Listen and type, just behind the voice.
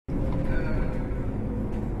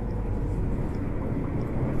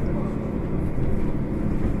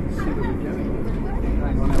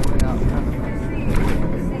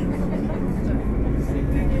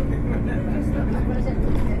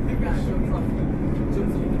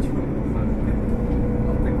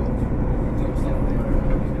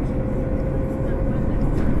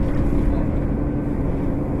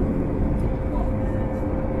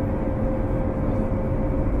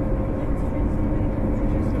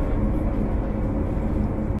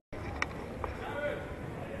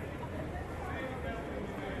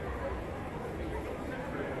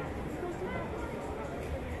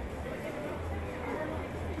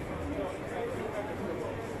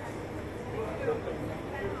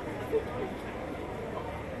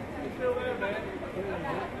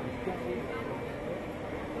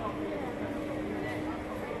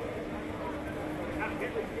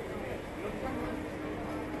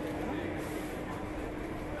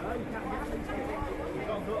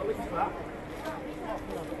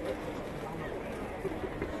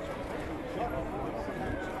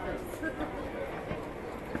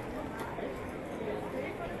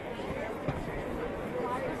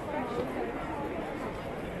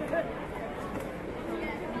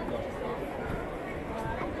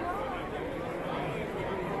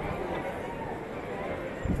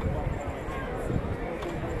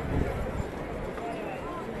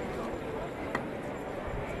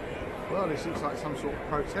Well, this looks like some sort of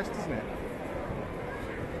protest, doesn't it?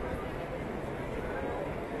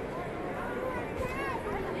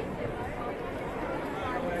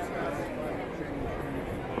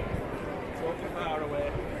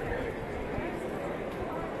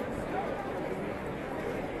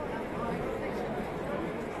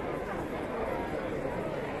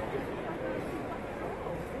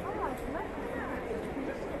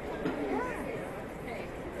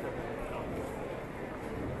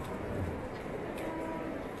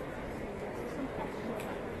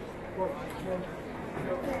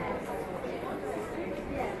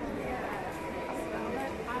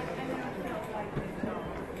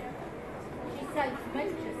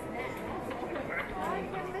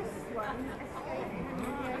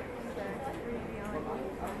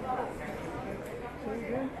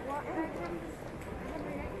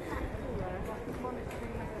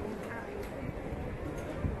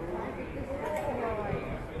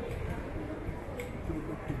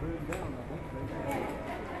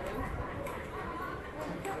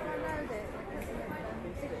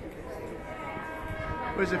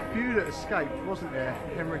 There's a few that escaped, wasn't there?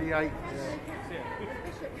 Henry VIII. The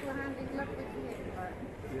bishops were hand in love with him, but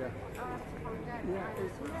Yeah. I'll have to find out.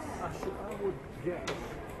 I would guess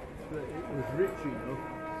that it was rich enough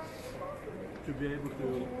to be able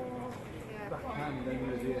to backhand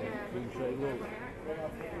Henry VIII and say, look,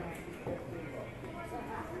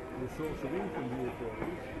 the source of income here for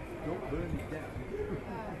you, don't burn it down.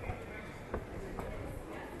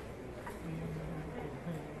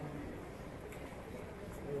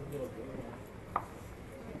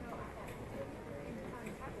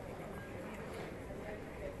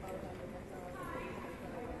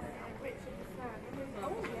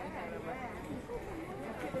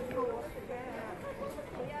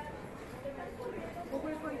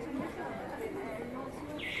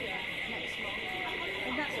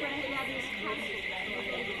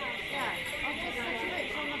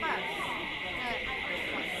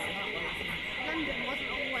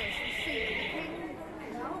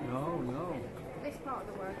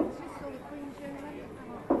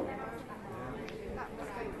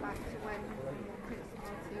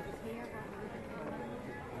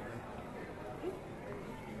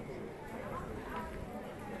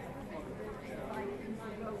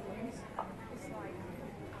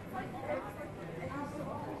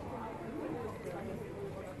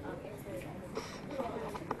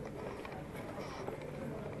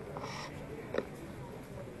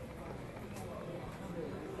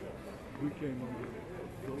 We came on the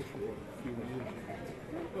Gulf War a few years ago.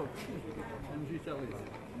 Oh, and you tell it?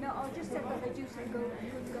 No, I just said that they do say go to.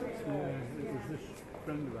 Yeah, it was this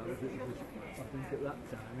friend of ours, it was, I think at that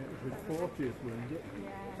time, it was his 40th, wasn't it?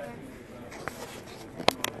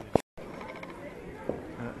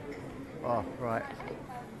 Oh, right.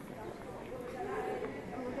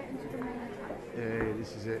 Yeah,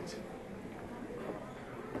 this is it.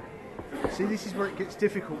 See, this is where it gets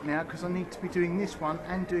difficult now because I need to be doing this one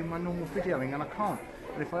and doing my normal videoing, and I can't.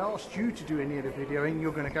 And if I asked you to do any of the videoing,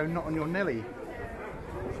 you're going to go not on your Nelly.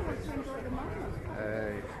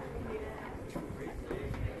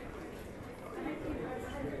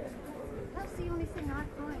 That's the only thing I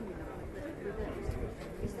find with it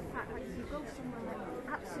is the fact that you go somewhere like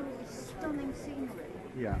absolutely stunning scenery,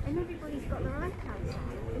 Yeah. and everybody's got their iPads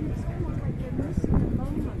out, and it's almost like you're missing the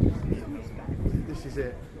moment in some respects. This is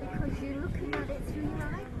it. Because you're looking at it through your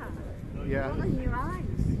iPad. Yeah. All in your eyes.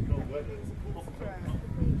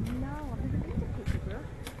 No, I've never been to Peterborough.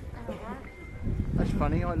 That's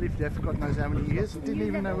funny, I lived there for God knows how many years and didn't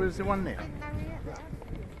even know there was the one there. Didn't know yet.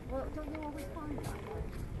 Well, don't you always find that?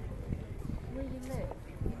 Where you live,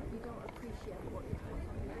 you don't appreciate what you've got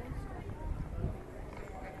on your doorstep.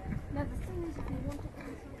 Now, the thing is, if you want to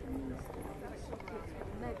find something useful, that's something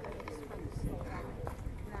that's mega expensive.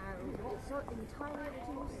 Now, it's entirely up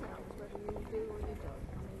to yourself whether you do or you don't.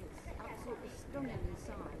 I mean, it's absolutely stunning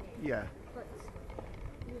inside. Yeah. But,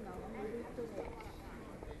 you know, I mean, we've done it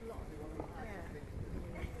a lot. Yeah.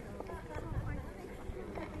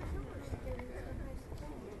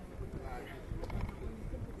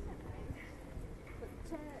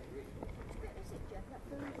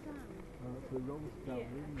 down,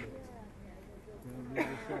 isn't it? Down the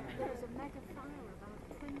other side. There was a mega fire about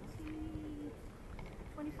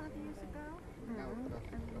 25 years ago, and a lot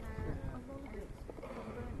of it got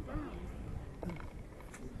burnt down.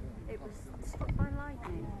 It was struck by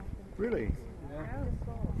lightning. Really? Yeah.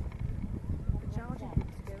 The charging was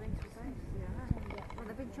going to since, yeah. Well,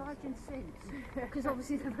 they've been charging since, because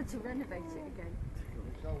obviously they've had to renovate it again.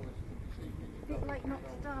 A bit like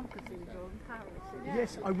Notre Dame Cathedral in Paris.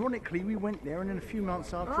 Yes, ironically, we went there, and then a few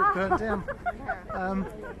months after it burnt down.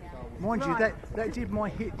 Mind you, that did my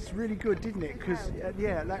hits really good, didn't it? Because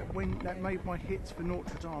that made my hits for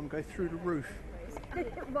Notre Dame go through the roof.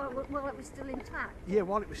 Well, it was still intact. Yeah,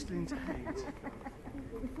 while it was still intact.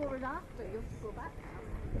 Before and after, you have to go back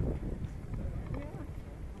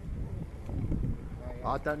now.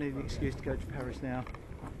 I don't need an excuse to go to Paris now.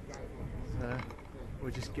 So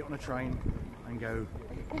we'll just get on a train and go.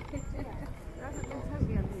 It hasn't been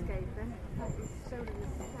totally unscathed then. It's showed in the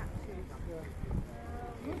statues.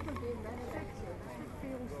 This would be in their section. There should be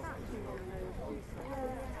all statues on those recently.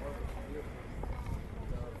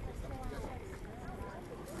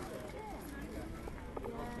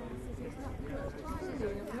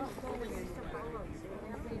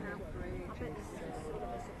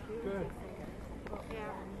 Good.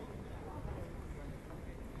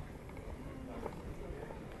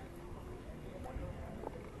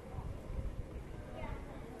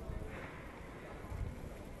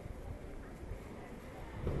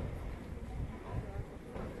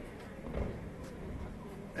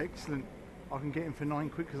 Excellent. I can get in for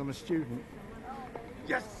 £9 because I'm a student.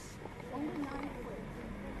 Yes! Only 9 quid.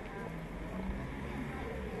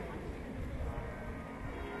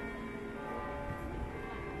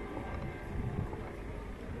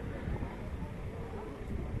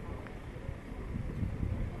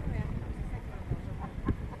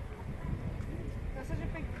 That's such a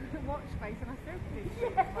big watch face and I still think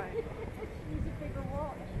Use a bigger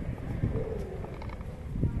watch.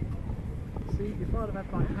 See, if I'd have had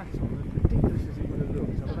my hat on, as ridiculous as it would have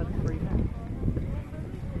looked, I'd have had a free hat.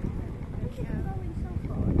 Going so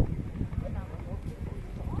far.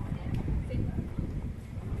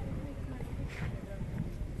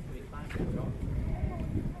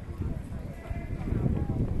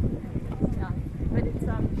 Yeah, but it's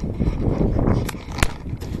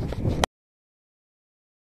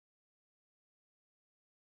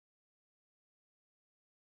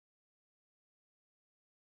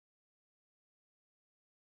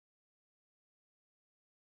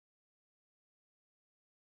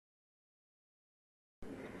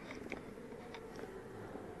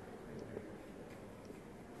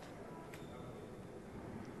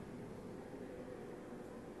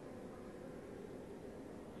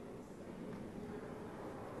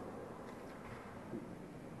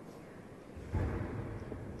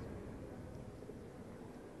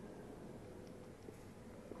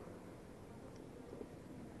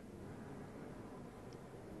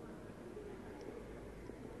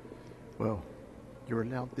Well, you're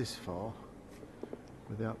allowed this far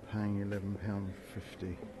without paying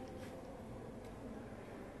 £11.50.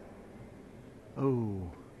 Oh,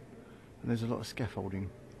 and there's a lot of scaffolding.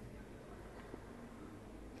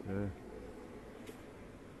 There.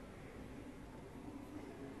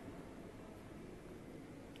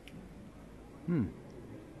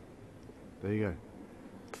 There you go.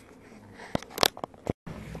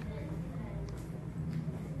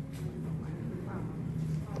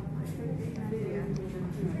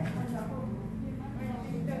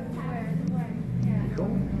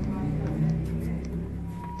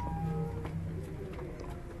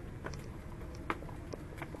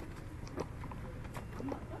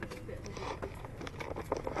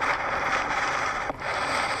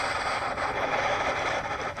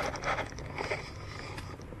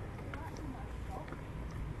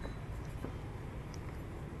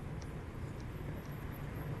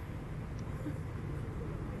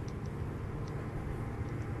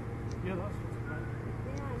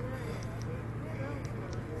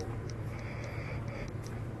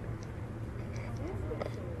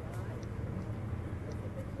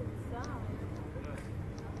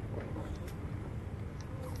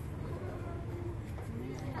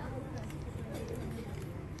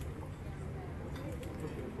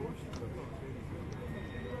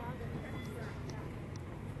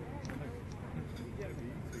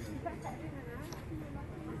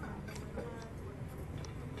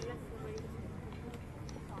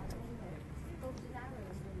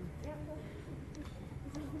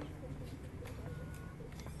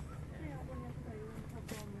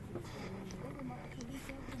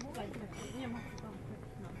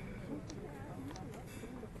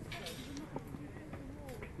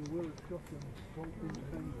 shot and walked in the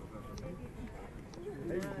fender.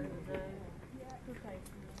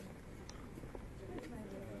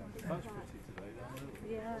 That's pretty today, that little.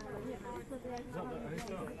 Yeah. Is that the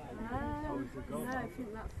hotel? No, I think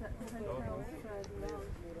that's at the hotel further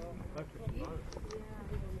on. That's pretty nice. Yeah.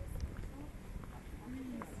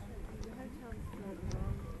 The hotel's further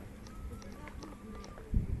on.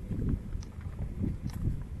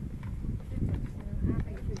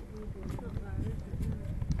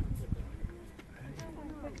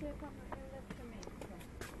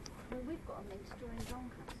 Well, we've got a minster in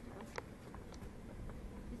Doncaster.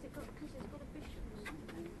 Is it got, because it's got a bishop or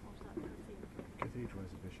something? Or is that nothing? Cathedral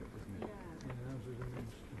has a bishop, doesn't it? Yeah. Yeah, how's it in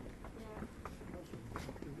Minster? Yeah.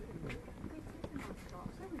 It is a nice spot.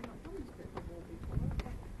 So we've not done this bit of a war before.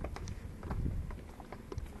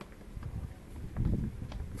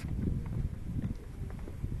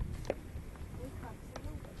 We've had some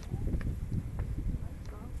over there. Nice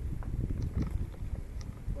spot.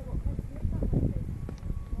 Well, what place is that maybe?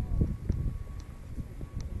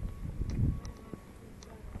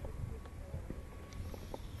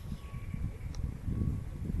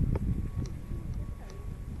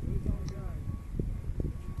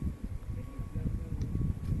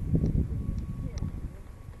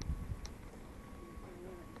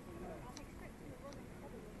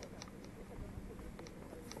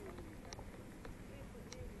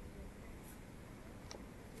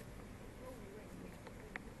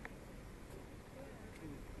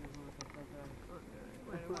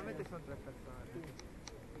 Normalmente son 3 personas.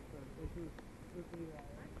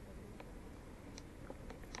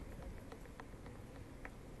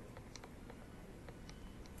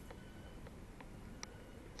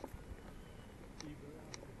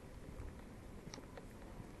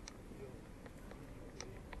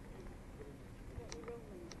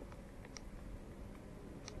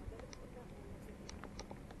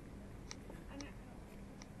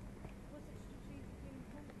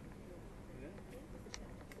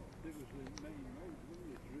 It was the main road,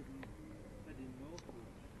 wasn't it? Driven, heading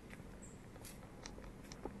northwards.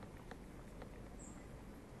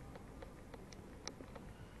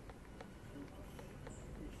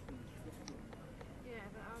 Eastern Scotland. Yeah,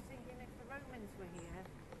 but I was thinking if the Romans were here,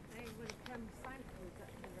 they would have come southwards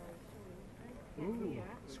up the road, surely, wouldn't they? Ooh, Yeah.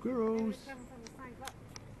 They squirrels! would come from the south up.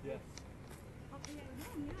 Yes. Up the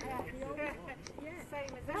A1, yeah. The old one. Yeah.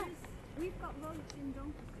 Same as us. We've got roads in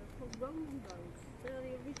Doncaster called Roman roads. They're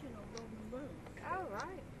the original Roman roads. Oh,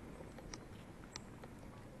 right.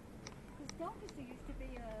 Because Doncaster used to be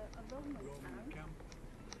a Roman Roman town. camp.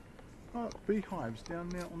 Oh, beehives down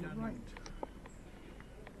there on the Down right.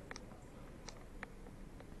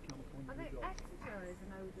 Camp on I the think dock. Exeter is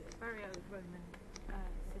an old, very old Roman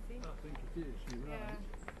city. I think it is, you're Yeah. right.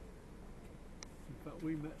 In fact,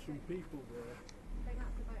 we met some people there I think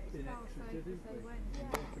that's about as in far Exeter, south as didn't they we? went.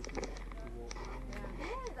 And they took us to walk around. Yeah.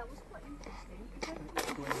 Yeah, that was quite interesting. Because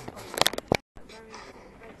Explain. Very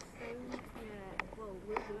red stone. yeah, well,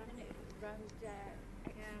 we're living it round there.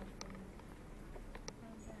 Yeah.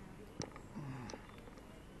 Round there.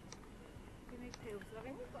 Give me pills,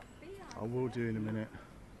 loving. We've got beehives. I will do in a minute.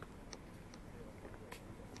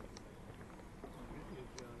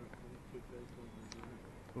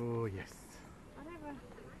 Oh, yes. I never.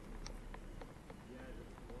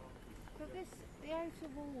 So this, the outer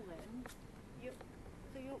wall then,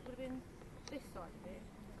 so York would have been this side of it.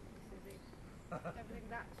 This is it. Everything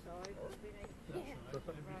that side would have been a. That's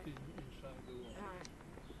right. Everything inside the wall. Right.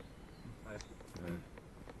 I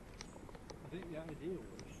think the idea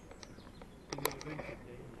was, in the event of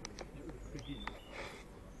danger, it was big enough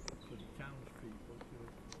for the townspeople to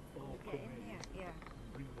all Get come in in here, yeah.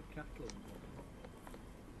 and bring the cattle in.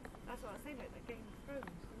 That's what I was saying about the Game of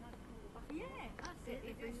Thrones. The night before the battle. Yeah, that's it.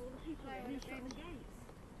 They bring all the people They in would and have shut been- the gates.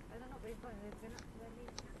 And they're not being funny, they've been up to their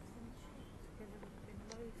kneecaps in shit. Because there would have been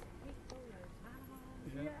loads of people, loads of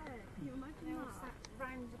animals. Yeah. Can you imagine They all that? sat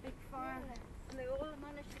round a big fire. Yeah. And they all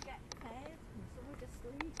managed to get fed and somewhere to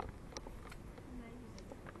sleep. Amazing.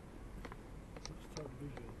 It's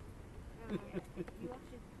television. Oh, yeah. You have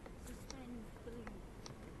to suspend belief.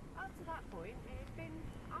 Up to that point, it had been,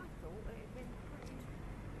 I thought, it had been pretty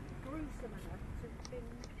gruesome enough to have been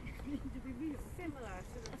to be real. similar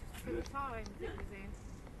to the times it was in.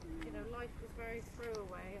 You know, life was very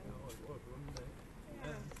throwaway. And, No, it was, wasn't it?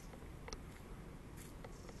 yeah.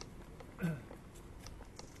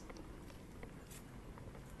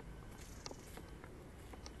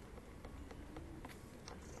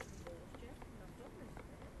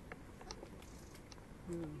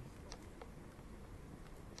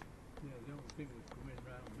 Yeah, the only thing with coming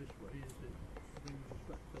round this way is it brings us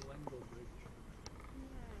back to Lengle Bridge.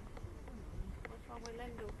 Yeah. I'll try Farnway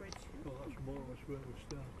Lendal Bridge. Well, that's more or less where we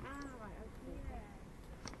start. Ah, right, okay.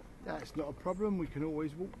 That's not a problem. We can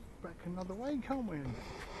always walk back another way, can't we? I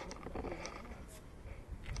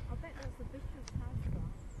bet that's the bishop's house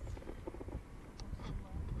though.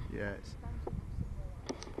 Yeah. It's,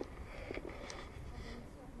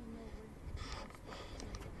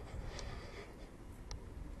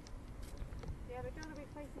 Yeah, they don't want to be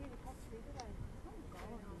placing any possibly, do they? Oh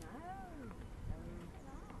God, no.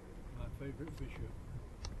 My favourite bishop.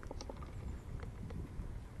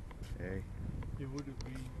 hey. He would have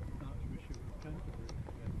been Archbishop of Canterbury. If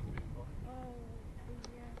he had been alive. Oh,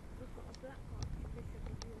 we've got a black bishop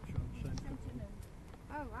of York. John Sentinel. Sentinel.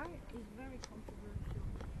 Oh, right. He's very controversial.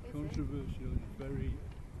 Is it? Controversial. He's very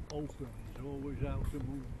open. He's always out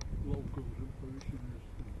among locals and parishioners.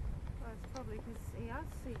 Well, it's probably because he has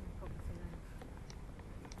seen property then.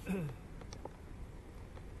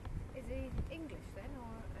 Is he English then, or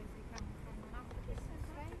is he coming from an African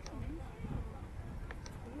state?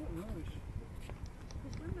 Nice.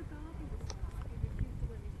 Because when the Garvey was alive, he refused to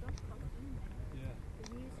wear his dog collar, didn't he? Yeah. For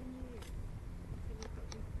years and years. Until he got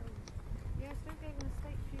reclaimed. Yeah, still gave him a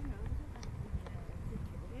state funeral, didn't they?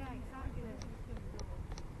 Yeah, exactly.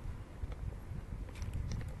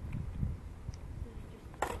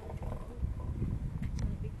 A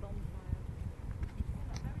big bonfire.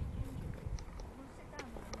 We'll sit down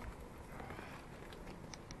a minute.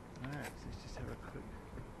 Alright, let's just have a quick.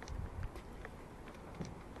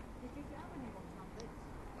 Did you get anyone tablets?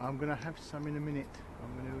 I'm going to have some in a minute.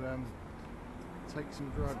 I'm going to take some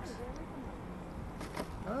drugs.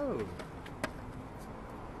 Oh.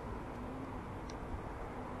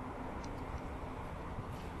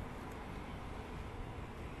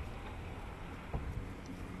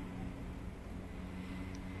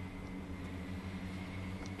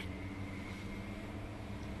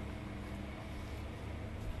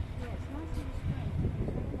 Yeah, it's nice and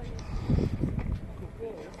restrained.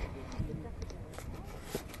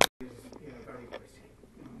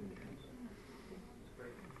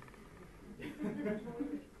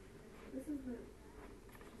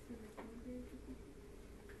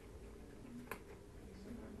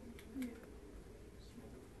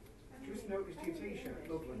 Just noticed your t-shirt,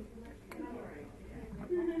 lovely.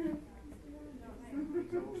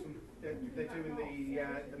 It's awesome. They're doing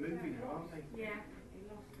the movie now, aren't they? Yeah.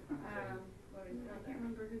 I can't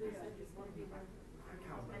remember who they said is going to be the. I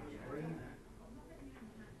can't remember his name.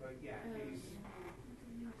 But yeah, he's.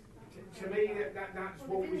 To me, that's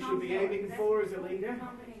what we should be aiming for as a leader.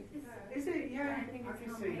 Is it? Yeah, I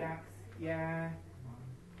can see that. Yeah.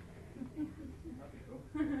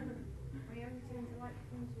 We only seem to like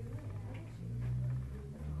things we like.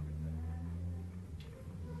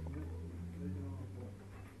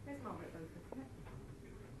 There's Margaret Beaufort.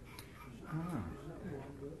 Ah.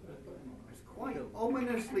 It's quite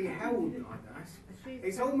ominously held like that.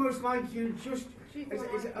 It's almost like you just. It's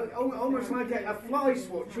almost like a fly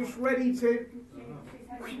swat just ready to.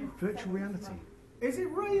 Virtual reality. Is it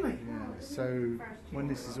really? Yeah. So when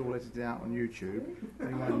this is all edited out on YouTube,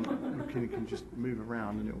 anyone looking can just move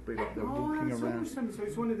around and it'll be like they're walking that's around. awesome. So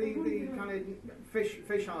it's one of the kind of fish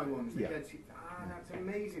eye ones. Yeah. That's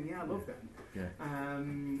amazing. Yeah, I love that. Yeah.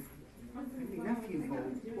 My nephew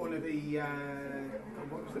bought one of the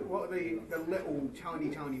what are the little tiny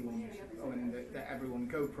ones that everyone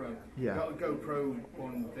GoPro. Yeah. Got a GoPro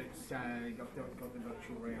one that's got the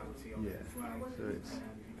virtual reality on it Yeah. as well. So it's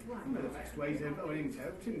One of the best ways of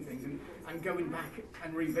interpreting things and going back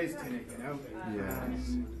and revisiting it, you know.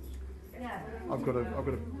 yeah. I've got a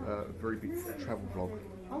very big travel vlog.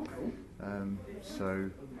 Oh, cool. So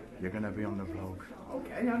you're going to be on the vlog.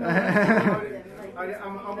 Okay, no.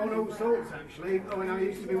 I'm on all sorts actually. When I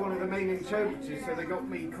used to be one of the main interpreters, so they got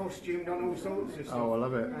me costumed on all sorts of stuff. Oh, I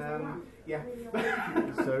love it. Yeah.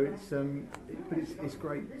 So it's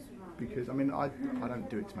great because I mean I don't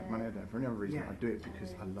do it to make money. I don't for any other reason. Yeah. I do it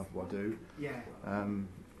because I love what I do. Yeah. And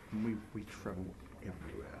we travel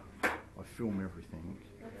everywhere. I film everything,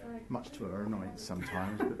 much to our annoyance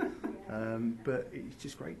sometimes. But it's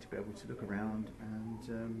just great to be able to look around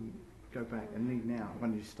and go back. And now I've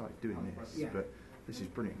only just started doing this, Yeah. but this is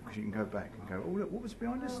brilliant because you can go back and go, oh look, what was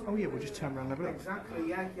behind us? Oh yeah, we'll just turn around and have a look. Exactly.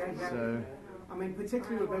 Yeah. So I mean,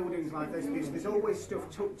 particularly with buildings like this, there's always stuff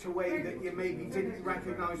tucked away that you maybe didn't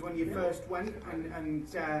recognise when you first went, and I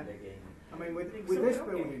mean, with this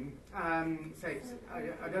building, say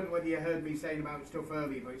I don't know whether you heard me saying about stuff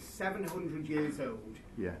earlier, but it's 700 years old.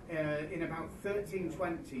 yeah, In about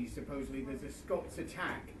 1320, supposedly, there's a Scots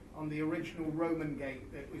attack on the original Roman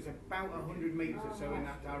gate that was about 100 metres or so in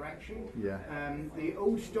that direction. yeah, The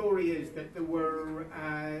old story is that there were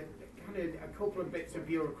kind of a couple of bits of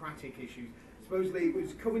bureaucratic issues. supposedly it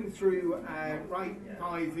was coming through right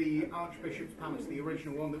by the Archbishop's Palace, the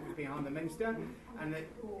original one that was behind the Minster, and the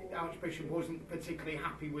Archbishop wasn't particularly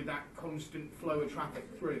happy with that constant flow of traffic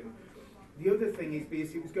through. The other thing is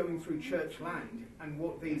because it was going through church land, and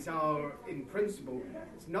what these are in principle,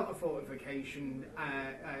 it's not a fortification,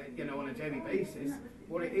 on a daily basis.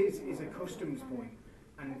 What it is a customs point,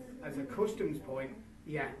 and as a customs point,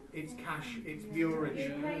 yeah, it's cash, it's muirage.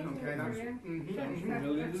 Okay,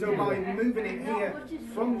 that's So by moving it here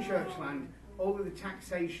from church land, all of the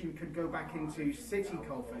taxation could go back into city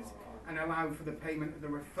coffers and allow for the payment of the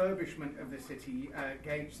refurbishment of the city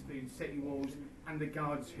gates, the city walls, and the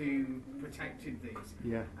guards who protected these.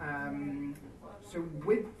 Yeah. So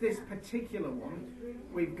with this particular one,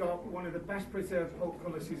 we've got one of the best preserved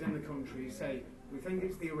portcullises in the country. Say, we think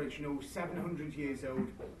it's the original, 700 years old,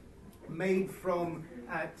 made from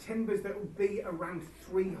timbers that will be around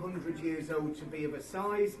 300 years old to be of a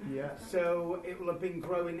size. Yeah. So it will have been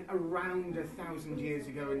growing around 1,000 years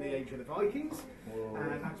ago in the age of the Vikings.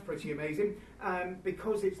 That's pretty amazing.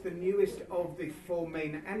 Because it's the newest of the 4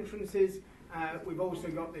 main entrances, we've also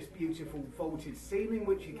got this beautiful vaulted ceiling,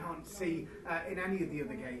 which you can't see in any of the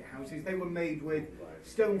other gatehouses. They were made with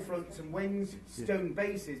stone fronts and wings, stone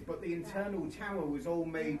bases, but the internal tower was all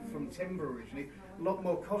made from timber originally. A lot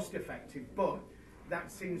more cost effective, but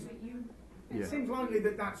that seems it seems likely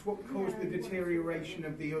that that's what caused the deterioration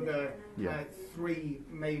of the other 3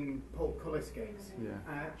 main portcullis gates.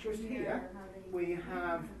 Just here we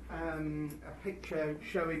have a picture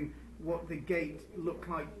showing what the gate looked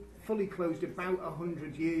like fully closed about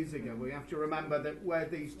 100 years ago. We have to remember that where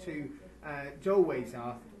these 2 doorways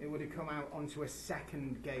are, it would have come out onto a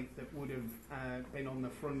second gate that would have been on the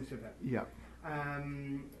front of it. Yeah.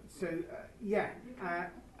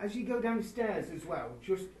 As you go downstairs as well,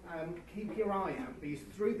 just keep your eye out, because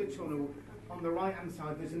through the tunnel on the right hand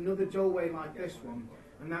side there's another doorway like this one,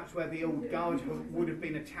 and that's where the old guard hook would have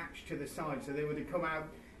been attached to the side, so they would have come out,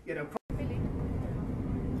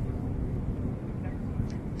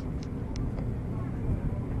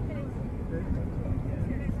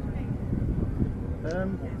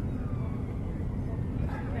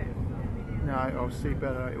 No, I'll see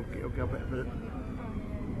better. It'll go better.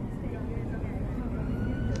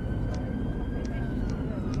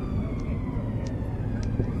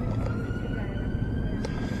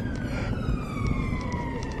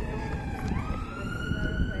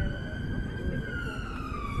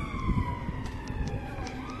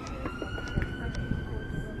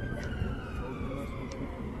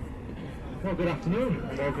 Well, good afternoon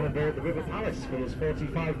and welcome aboard the River Palace for this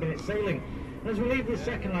 45-minute sailing. As we leave this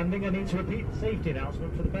second landing, I need to repeat the safety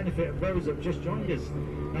announcement for the benefit of those that have just joined us.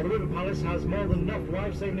 Now, the River Palace has more than enough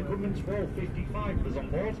life-saving equipment for all 55 of us on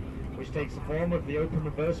board, which takes the form of the open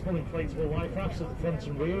reversible inflatable life rafts at the front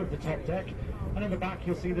and rear of the top deck, and at the back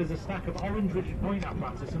you'll see there's a stack of orange rigid point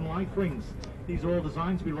apparatus and life rings. These are all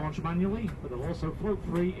designed to be launched manually, but they'll also float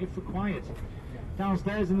free if required.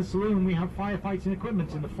 Downstairs in the saloon we have firefighting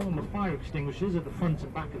equipment in the form of fire extinguishers at the front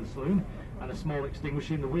and back of the saloon, and a small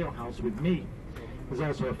extinguisher in the wheelhouse with me. There's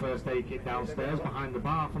also a first aid kit downstairs behind the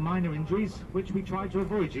bar for minor injuries, which we try to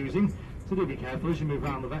avoid using, so do be careful as you move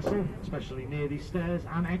around the vessel, especially near these stairs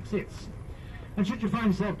and exits. And should you find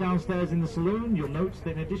yourself downstairs in the saloon, you'll note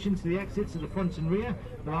that in addition to the exits at the front and rear,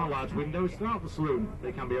 there are large windows throughout the saloon.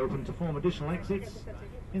 They can be opened to form additional exits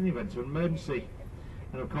in the event of an emergency.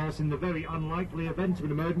 And of course, in the very unlikely event of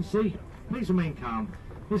an emergency, please remain calm.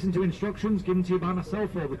 Listen to instructions given to you by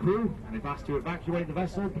myself or the crew, and if asked to evacuate the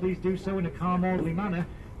vessel, please do so in a calm, orderly manner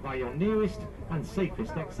by your nearest and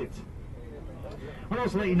safest exit. I'll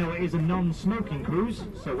also let you know it is a non-smoking cruise,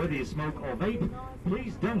 so whether you smoke or vape,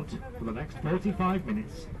 please don't for the next 45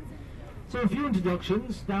 minutes. So a few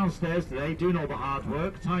introductions. Downstairs today, doing all the hard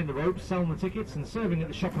work, tying the ropes, selling the tickets and serving at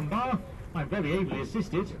the shop and bar, I'm very ably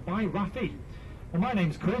assisted by Rafi. Well, my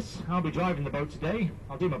name's Chris. I'll be driving the boat today.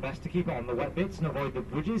 I'll do my best to keep it on the wet bits and avoid the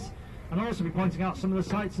bridges, and I'll also be pointing out some of the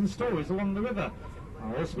sights and stories along the river.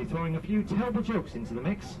 I'll also be throwing a few terrible jokes into the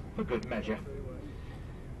mix for good measure.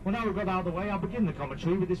 Well, now we've got out of the way, I'll begin the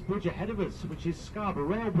commentary with this bridge ahead of us, which is Scarborough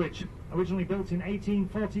Rail Bridge, originally built in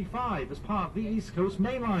 1845 as part of the East Coast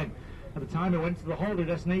Main Line. At the time it went to the holiday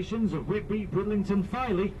destinations of Whitby, Bridlington,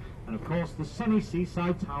 Filey, and of course the sunny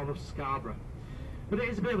seaside town of Scarborough. But it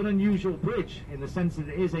is a bit of an unusual bridge in the sense that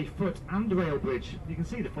it is a foot and rail bridge. You can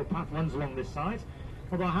see the footpath runs along this side,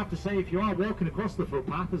 although I have to say if you are walking across the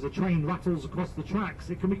footpath as a train rattles across the tracks,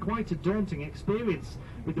 it can be quite a daunting experience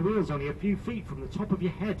with the wheels only a few feet from the top of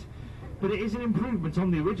your head. But it is an improvement on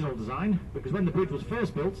the original design, because when the bridge was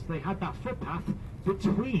first built they had that footpath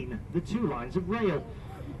between the 2 lines of rail.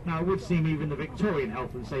 Now, it would seem even the Victorian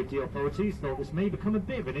health and safety authorities thought this may become a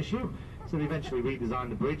bit of an issue, so they eventually redesigned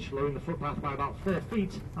the bridge, lowering the footpath by about 4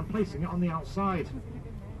 feet and placing it on the outside.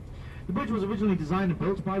 The bridge was originally designed and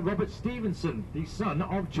built by Robert Stephenson, the son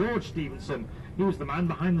of George Stephenson. He was the man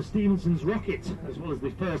behind the Stephenson's rocket, as well as the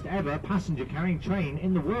first ever passenger-carrying train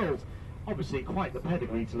in the world. Obviously quite the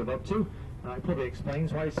pedigree to live up to, and it probably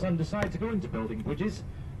explains why his son decided to go into building bridges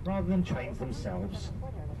rather than trains themselves.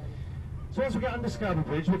 So once we get under Scarborough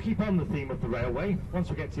Bridge, we'll keep on the theme of the railway. Once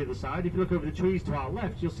we get to the other side, if you look over the trees to our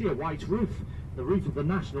left, you'll see a white roof, the roof of the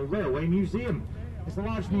National Railway Museum. It's the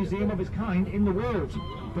largest museum of its kind in the world.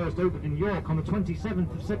 It first opened in York on the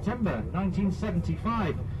 27th of September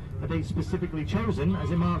 1975, a date specifically chosen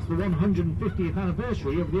as it marks the 150th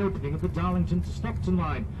anniversary of the opening of the Darlington to Stockton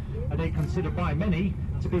line, a date considered by many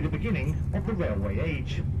to be the beginning of the railway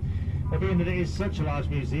age. Well, being that it is such a large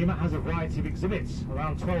museum, it has a variety of exhibits,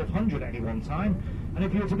 around 1,200 at any one time, and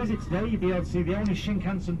if you were to visit today, you'd be able to see the only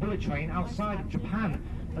Shinkansen bullet train outside of Japan,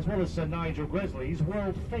 as well as Sir Nigel Gresley's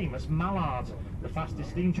world-famous Mallard, the fastest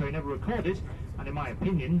steam train ever recorded, and in my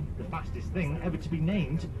opinion, the fastest thing ever to be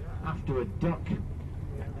named after a duck.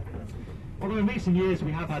 Although in recent years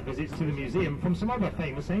we have had visits to the museum from some other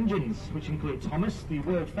famous engines, which include Thomas, the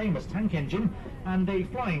world-famous tank engine, and a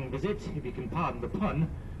flying visit, if you can pardon the pun,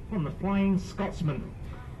 from the Flying Scotsman.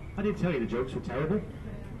 I did tell you the jokes were terrible.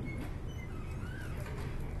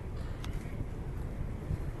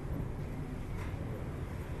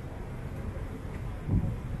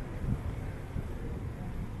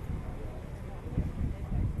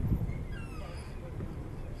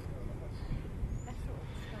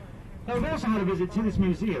 Now, we've also had a visit to this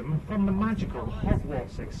museum from the magical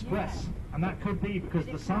Hogwarts Express, and that could be because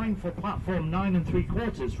the sign for platform 9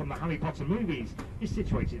 3/4 from the Harry Potter movies is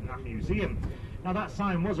situated in that museum. Now, that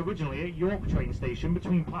sign was originally at York train station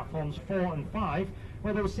between platforms 4 and 5,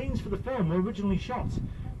 where those scenes for the film were originally shot.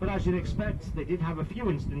 But as you'd expect, they did have a few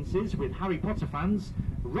instances with Harry Potter fans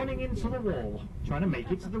running into the wall, trying to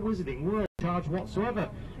make it to the Wizarding World, charge whatsoever.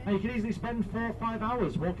 And you could easily spend 4 or 5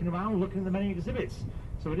 hours walking around looking at the many exhibits.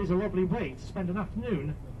 So it is a lovely way to spend an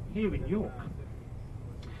afternoon here in York.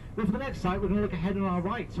 But for the next site, we're going to look ahead on our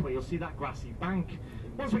right, where you'll see that grassy bank.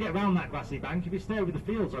 Once we get round that grassy bank, if you stay over the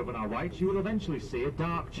fields over on our right, you will eventually see a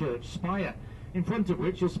dark church spire, in front of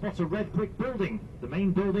which you'll spot a red brick building, the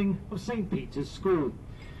main building of St. Peter's School.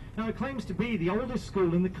 Now, it claims to be the oldest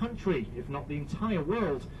school in the country, if not the entire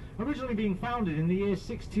world, originally being founded in the year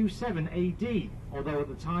 627 AD, although at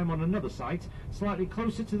the time on another site, slightly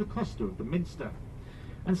closer to the cluster of the Minster.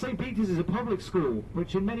 And St. Peter's is a public school,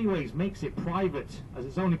 which in many ways makes it private, as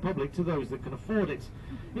it's only public to those that can afford it.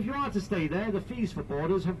 If you are to stay there, the fees for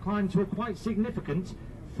boarders have climbed to a quite significant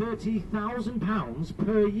 £30,000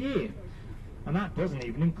 per year. And that doesn't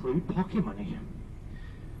even include pocket money.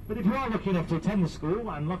 But if you are lucky enough to attend the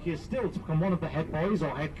school, and luckier still to become one of the head boys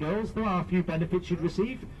or head girls, there are a few benefits you'd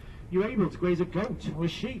receive. You're able to graze a goat or a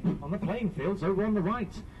sheep on the playing fields over on the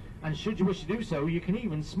right. And should you wish to do so, you can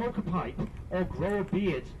even smoke a pipe or grow a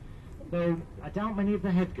beard, though I doubt many of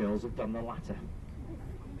the head girls have done the latter.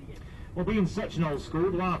 Well, being such an old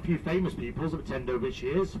school, there are a few famous pupils that attend over its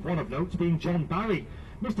years, one of note being John Barry.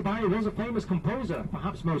 Mr. Barry was a famous composer,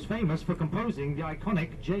 perhaps most famous for composing the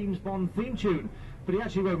iconic James Bond theme tune, but he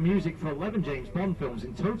actually wrote music for 11 James Bond films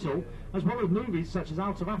in total, as well as movies such as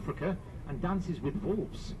Out of Africa and Dances with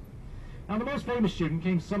Wolves. Now, the most famous student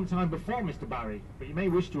came sometime before Mr. Barry, but you may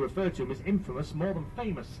wish to refer to him as infamous more than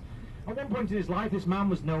famous. At one point in his life, this man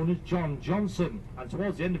was known as John Johnson, and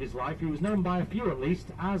towards the end of his life, he was known by a few at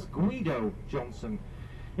least as Guido Johnson.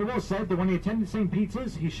 It was said that when he attended St.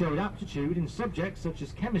 Peter's, he showed aptitude in subjects such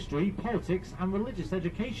as chemistry, politics, and religious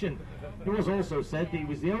education. It was also said that he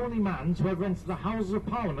was the only man to ever enter the Houses of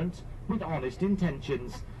Parliament with honest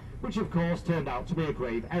intentions, which of course turned out to be a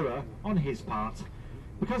grave error on his part.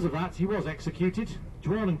 Because of that, he was executed,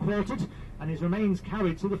 drawn and quartered, and his remains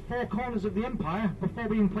carried to the four corners of the empire before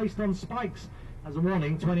being placed on spikes, as a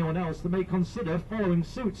warning to anyone else that may consider following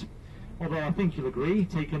suit. Although I think you'll agree,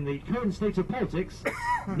 taken the current state of politics,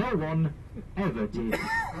 no one ever did.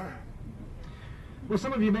 Well,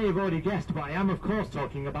 some of you may have already guessed, but I am of course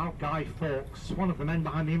talking about Guy Fawkes, one of the men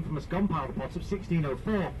behind the infamous gunpowder plot of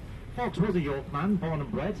 1604. Fawkes was a York man, born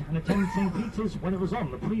and bred, and attended St. Peter's when it was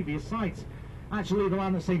on the previous site. Actually, the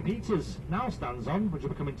land that St. Peter's now stands on, which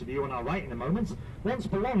will come into view on our right in a moment, once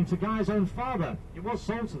belonged to Guy's own father. It was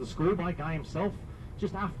sold to the school by Guy himself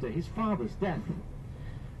just after his father's death.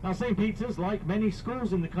 Now, St. Peter's, like many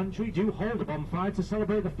schools in the country, do hold a bonfire to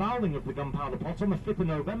celebrate the fouling of the gunpowder plot on the 5th of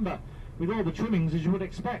November, with all the trimmings as you would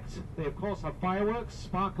expect. They of course have fireworks,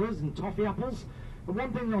 sparklers and toffee apples, But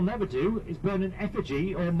one thing they'll never do is burn an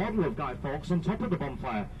effigy or a model of Guy Fawkes on top of the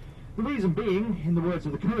bonfire. The reason being, in the words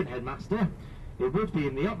of the current headmaster, it would be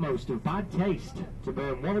in the utmost of bad taste to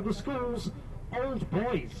burn one of the school's old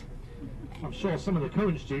boys. I'm sure some of the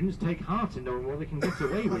current students take heart in knowing what they can get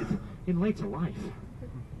away with in later life.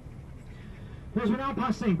 As we now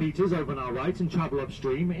pass St. Peter's over on our right and travel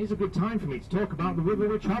upstream, it is a good time for me to talk about the river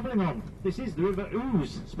we're travelling on. This is the River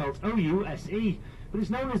Ouse, spelled O-U-S-E, but it's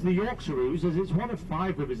known as the Yorkshire Ouse as it's one of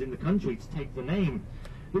 5 rivers in the country to take the name.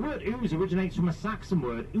 The word ooze originates from a Saxon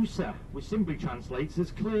word, ousa, which simply translates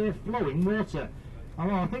as clear, flowing water.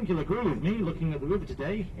 Although I think you'll agree with me, looking at the river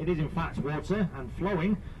today, it is in fact water and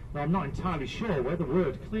flowing, though I'm not entirely sure where the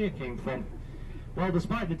word clear came from. Well,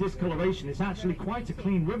 despite the discoloration, it's actually quite a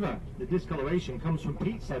clean river. The discoloration comes from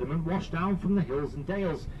peat sediment washed down from the hills and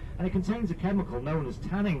dales, and it contains a chemical known as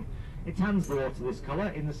tanning. It tans the water this colour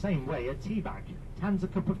in the same way a tea bag tans a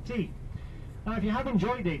cup of tea. Now, if you have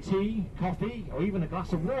enjoyed a tea, coffee, or even a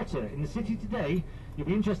glass of water in the city today, you'll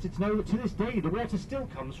be interested to know that to this day the water still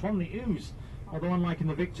comes from the Ouse. Although unlike in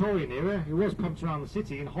the Victorian era, it was pumped around the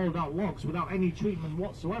city and hauled out logs without any treatment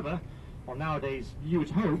whatsoever. Well, nowadays, you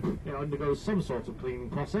would hope it undergoes some sort of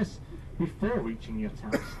cleaning process before reaching your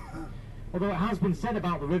taps. Although it has been said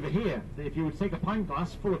about the river here that if you would take a pint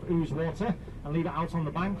glass full of ooze water and leave it out on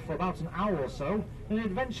the bank for about an hour or so, then it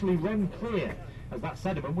would eventually run clear, as that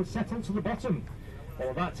sediment would settle to the bottom.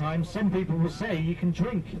 Well, at that time, some people will say you can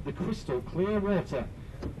drink the crystal clear water.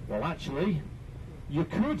 Well, actually, you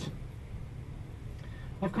could.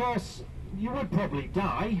 Of course, you would probably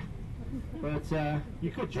die, but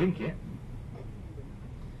you could drink it.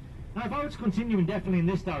 Now, if I were to continue indefinitely in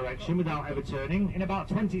this direction without ever turning, in about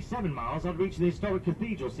 27 miles I'd reach the historic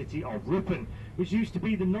cathedral city of Ripon, which used to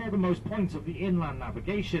be the northernmost point of the inland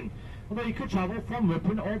navigation. Although you could travel from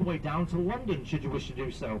Ripon all the way down to London should you wish to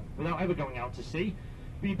do so, without ever going out to sea.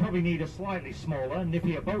 But you probably need a slightly smaller,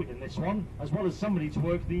 nippier boat than this one, as well as somebody to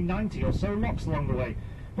work the 90 or so locks along the way.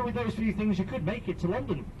 But with those few things you could make it to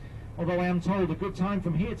London. Although I am told a good time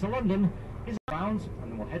from here to London is around, and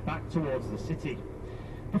then we'll head back towards the city.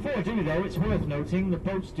 Before I do though, it's worth noting that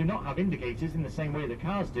boats do not have indicators in the same way that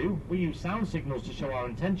cars do. We use sound signals to show our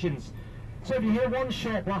intentions. So if you hear one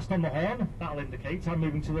short blast on the horn, that'll indicate I'm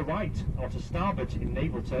moving to the right, or to starboard in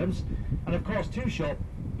naval terms. And of course 2 short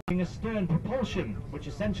being a stern propulsion, which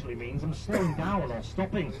essentially means I'm slowing down or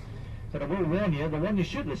stopping. But I will warn you, the one you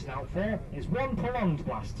should listen out for is 1 prolonged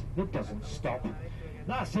blast that doesn't stop.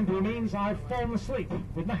 That simply means I've fallen asleep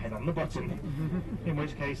with my head on the button, in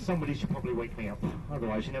which case somebody should probably wake me up,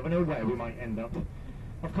 otherwise you never know where we might end up.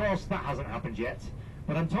 Of course, that hasn't happened yet,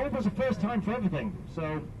 but I'm told there's a first time for everything,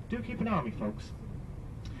 so do keep an eye on me, folks.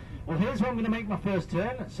 Well, here's where I'm going to make my first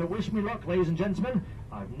turn, so wish me luck, ladies and gentlemen.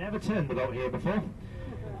 I've never turned the boat here before.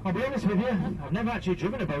 I'll be honest with you, I've never actually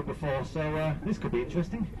driven a boat before, so this could be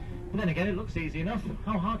interesting. But then again, it looks easy enough.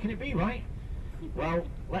 How hard can it be, right? Well,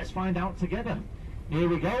 let's find out together. Here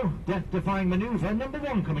we go, death-defying manoeuvre number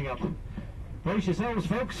 1 coming up. Brace yourselves,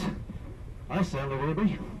 folks. I certainly will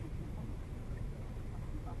be.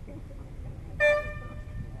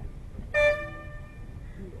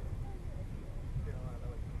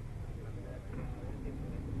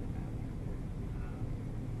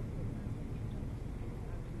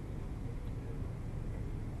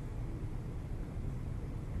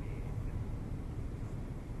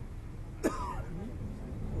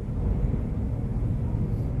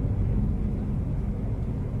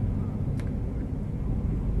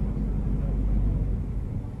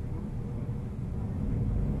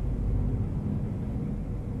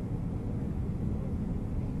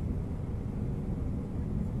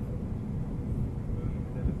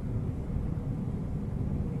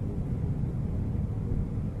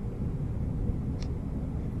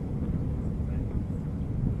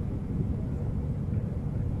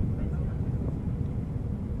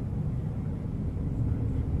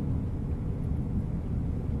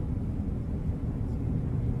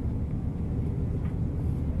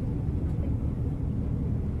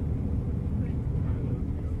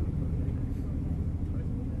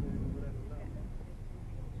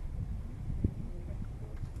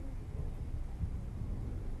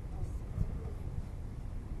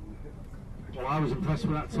 Well, I was impressed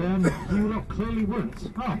with that turn. You lot clearly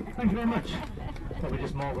weren't. Oh, thank you very much. Probably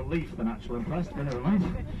just more relief than actual impressed, but never mind.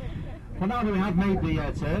 Well, now that we have made the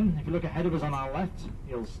turn, if you look ahead of us on our left,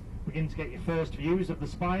 you'll begin to get your first views of the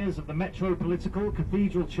spires of the Metropolitical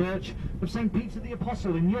Cathedral Church of St. Peter the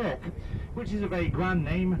Apostle in York, which is a very grand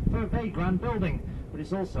name for a very grand building. but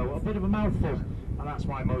it's also a bit of a mouthful, and that's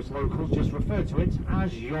why most locals just refer to it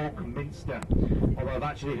as York Minster. Although I've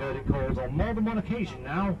actually heard it called on more than one occasion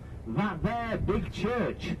now, that there big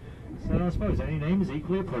church. So I suppose any name is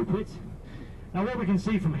equally appropriate. Now what we can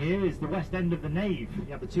see from here is the west end of the nave.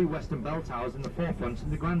 You have the two western bell towers in the forefront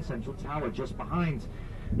and the grand central tower just behind.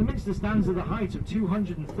 The Minster stands at a height of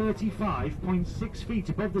 235.6 feet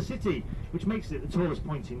above the city, which makes it the tallest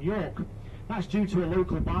point in York. That's due to a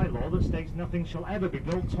local bylaw that states nothing shall ever be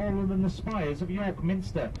built taller than the spires of York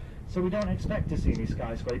Minster, so we don't expect to see any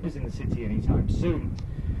skyscrapers in the city anytime soon.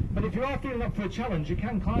 But if you are feeling up for a challenge, you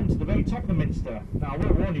can climb to the very top of the Minster. Now I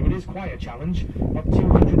will warn you, it is quite a challenge, of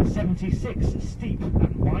 276 steep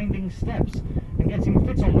and winding steps, and getting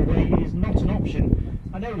fit on the way is not an option.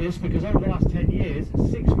 I know this because over the last 10 years,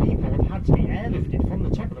 6 people have had to be airlifted from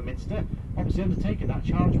the top of the Minster, obviously undertaking that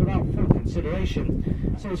challenge without full consideration,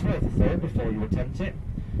 so it's worth a thought before you attempt it.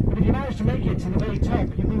 But if you manage to make it to the very top,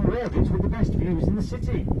 you'll be rewarded with the best views in the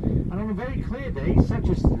city. And on a very clear day, such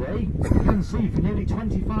as today, you can see for nearly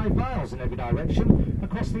 25 miles in every direction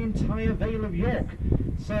across the entire Vale of York.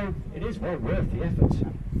 So it is well worth the effort.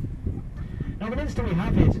 Now the Minster we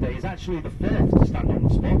have here today is actually the fourth to stand on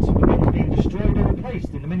the spot, with one being destroyed or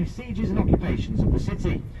replaced in the many sieges and occupations of the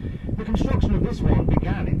city. The construction of this one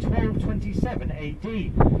began in 1227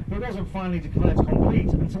 AD, but it wasn't finally declared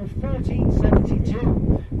complete until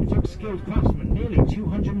 1472. It took skilled craftsmen nearly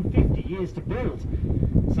 250 years to build.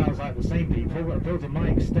 Sounds like the same people that are building my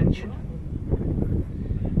extension.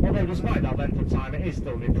 Although despite that length of time, it is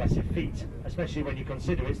still an impressive feat, especially when you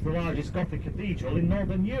consider it's the largest Gothic cathedral in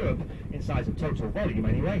Northern Europe, in size of total volume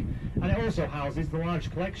anyway, and it also houses the large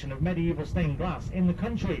collection of medieval stained glass in the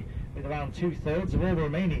country, with around 2/3 of all the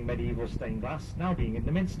remaining medieval stained glass now being in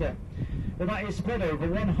the Minster. But that is spread over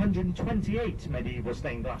 128 medieval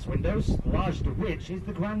stained glass windows, the largest of which is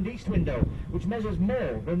the Grand East window, which measures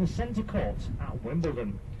more than the centre court at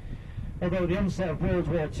Wimbledon. Although the onset of World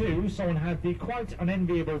War II, someone had the quite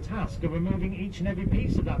unenviable task of removing each and every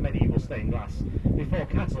piece of that medieval stained glass before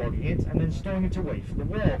cataloguing it and then storing it away for the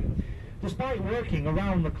war. Despite working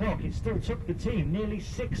around the clock, it still took the team nearly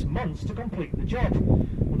 6 months to complete the job.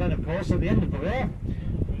 Well then, of course, at the end of the war,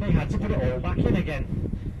 they had to put it all back in again.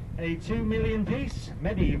 A 2 million piece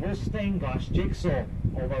medieval stained glass jigsaw,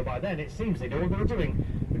 although by then it seems they know what they were doing,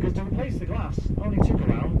 because to replace the glass only took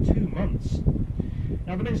around 2 months.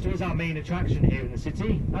 Now the Minster is our main attraction here in the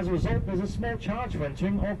city. As a result, there's a small charge for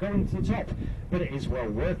entering or going to the top, but it is well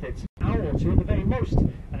worth it. An hour or two at the very most,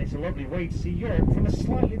 and it's a lovely way to see York from a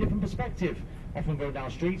slightly different perspective, often going down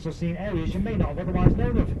streets or seeing areas you may not have otherwise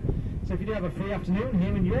known of. So if you do have a free afternoon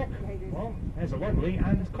here in York, well, there's a lovely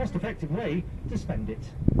and cost-effective way to spend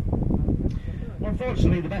it.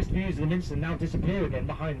 Unfortunately, the best views of the Minster now disappear again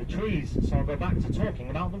behind the trees, so I'll go back to talking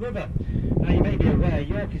about the river. Now, you may be aware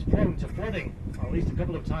York is prone to flooding. Well, at least a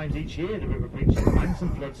couple of times each year the river breaches the banks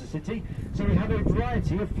and floods the city, so we have a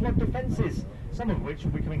variety of flood defences, some of which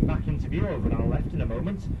will be coming back into view over on our left in a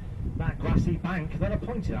moment. That grassy bank that I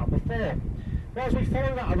pointed out before. Well, as we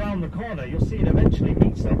follow that around the corner, you'll see it eventually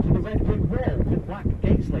meets up to the red brick wall with black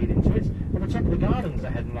gates laid into it at the top of the gardens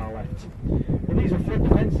ahead on our left. Well, these were flood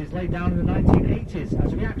defences laid down in the 1980s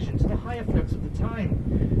as a reaction to the higher floods of the time.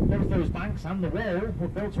 Both those banks and the wall were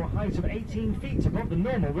built to a height of 18 feet above the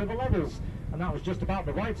normal river levels, and that was just about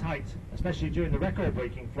the right height, especially during the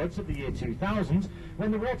record-breaking floods of the year 2000,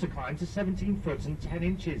 when the water climbed to 17 foot and 10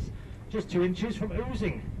 inches, just 2 inches from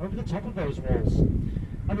oozing over the top of those walls.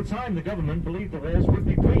 At the time, the government believed the walls would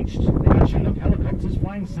be breached. They actually looked helicopters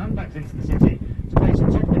flying sandbags into the city to place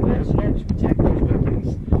on top of the walls in order to protect those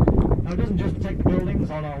buildings. Now, it doesn't just protect the buildings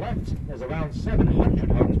on our left. There's around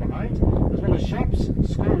 700 homes behind, as well as shops,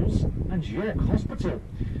 schools, and York Hospital.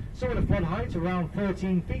 So at a flood height around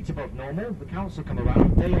 13 feet above normal, the council come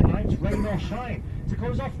around day or night, rain or shine, to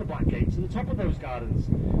close off the black gates at the top of those gardens.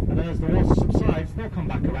 And then as the water subsides, they'll come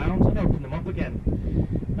back around and open them up again.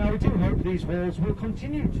 Now, we do hope these walls will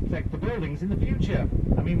continue to protect the buildings in the future.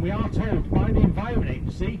 I mean, we are told by the Environment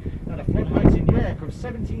Agency that a flood height in York of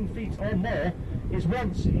 17 feet or more is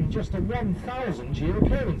once in just a 1,000-year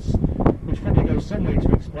occurrence, which probably goes some way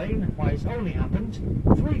to explain why it's only happened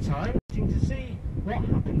 3 times, to see what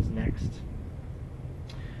happens next.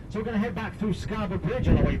 So we're going to head back through Scarborough Bridge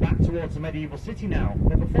on our way back towards the medieval city now.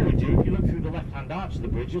 But before we do, if you look through the left-hand arch of the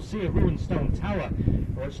bridge, you'll see a ruined stone tower.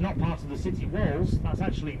 Well, it's not part of the city walls, that's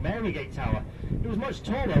actually Marygate Tower. It was much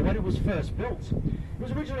taller when it was first built. It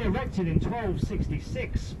was originally erected in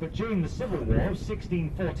 1266, but during the Civil War of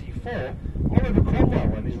 1644, Oliver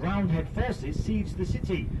Cromwell and his Roundhead forces sieged the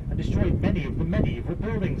city and destroyed many of the medieval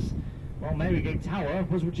buildings. Well, Marygate Tower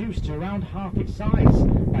was reduced to around half its size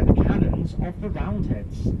by the cannons of the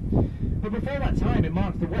Roundheads. But before that time, it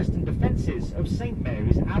marked the western defences of St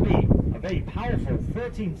Mary's Abbey, a very powerful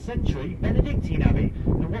 13th century Benedictine abbey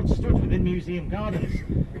that once stood within museum gardens.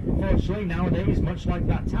 Unfortunately, nowadays, much like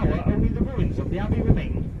that tower, only the ruins of the abbey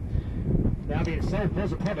remain. The abbey itself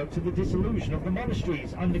was a product of the dissolution of the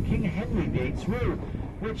monasteries under King Henry VIII's rule,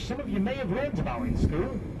 which some of you may have learnt about in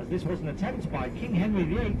school, as this was an attempt by King Henry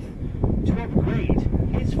VIII to upgrade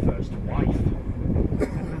his first wife.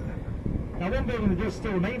 Now, one building that does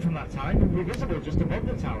still remain from that time will be visible just above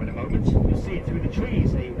the tower in a moment. You'll see it through the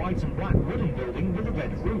trees, a white and black wooden building with a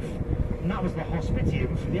red roof. And that was the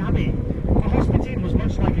Hospitium for the abbey. A hospitium was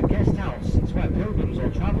much like a guest house. It's where pilgrims or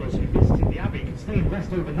travellers who visited the abbey could stay and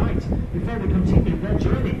rest overnight before they continued their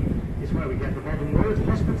journey. It's where we get the modern word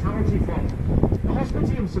hospitality from. The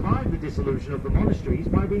hospitium survived the dissolution of the monasteries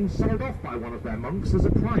by being sold off by one of their monks as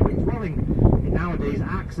a private dwelling. It nowadays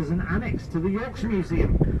acts as an annex to the Yorkshire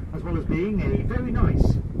Museum, as well as being a very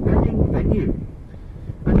nice wedding venue.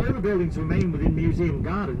 And the other building to remain within museum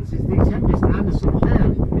gardens is the Tempest Anderson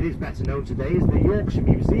Hall. It is better known today as the Yorkshire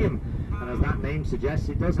Museum, and as that name suggests,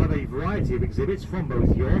 it does have a variety of exhibits from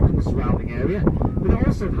both York and the surrounding area, but it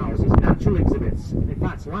also houses natural exhibits. In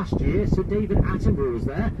fact, last year Sir David Attenborough was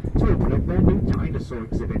there to open up their new dinosaur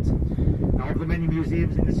exhibit. Now, of the many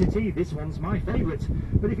museums in the city, this one's my favourite,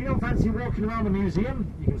 but if you don't fancy walking around the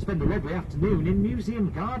museum, you can spend a lovely afternoon in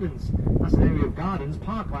Museum Gardens. That's an area of gardens,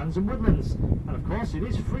 parklands and woodlands, and of course it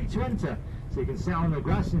is free to enter. So you can sit on the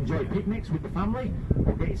grass and enjoy picnics with the family,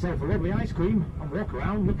 or get yourself a lovely ice cream and walk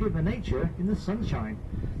around looking at the nature in the sunshine.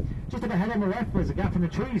 Just up ahead on the left there's a gap in the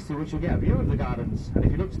trees through which you'll get a view of the gardens, and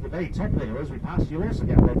if you look to the very top of the hill as we pass, you'll also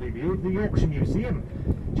get a lovely view of the Yorkshire Museum,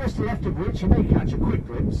 just to the left of which you may catch a quick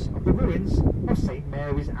glimpse of the ruins of St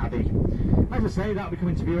Mary's Abbey. As I say, that'll be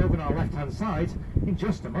coming to view over on our left hand side in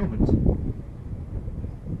just a moment.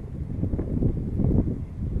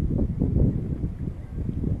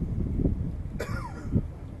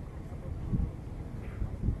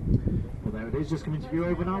 Well, there it is, just coming to view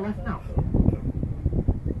over on our left now.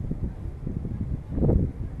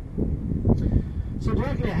 So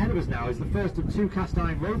directly ahead of us now is the first of two cast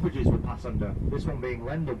iron road bridges we'll pass under, this one being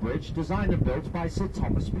Lendal Bridge, designed and built by Sir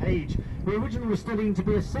Thomas Page, who originally was studying to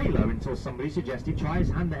be a sailor until somebody suggested try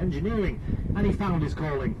his hand at engineering, and he found his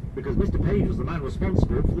calling, because Mr Page was the man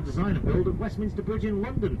responsible for the design and build of Westminster Bridge in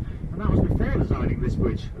London, and that was before designing this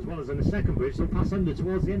bridge, as well as in the second bridge they'll pass under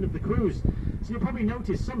towards the end of the cruise. So you'll probably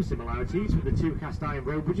notice some similarities with the two cast iron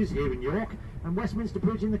road bridges here in York and Westminster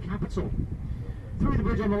Bridge in the capital. Through the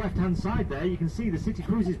bridge on the left-hand side there, you can see the City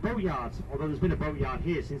Cruises boatyard, although there's been a boatyard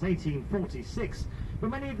here since 1846,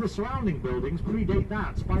 but many of the surrounding buildings predate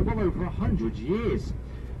that by well over 100 years.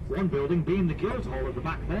 One building being the Guildhall at the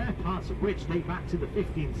back there, parts of which date back to the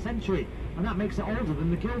 15th century, and that makes it older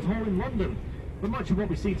than the Guildhall in London. But much of what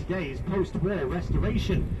we see today is post-war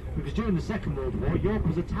restoration, because during the Second World War, York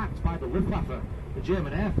was attacked by the Luftwaffe, the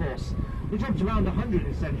German Air Force. They dropped around 100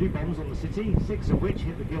 incendiary bombs on the city, 6 of which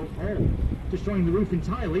hit the Guildhall, destroying the roof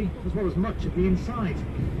entirely, as well as much of the inside.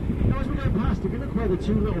 Now, as we go past, if you look where the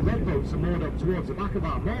two little red boats are moored up towards the back of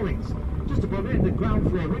our moorings, just above it, in the ground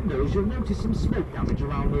floor windows, you'll notice some smoke damage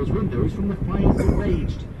around those windows from the fires that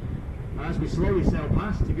raged. As we slowly sail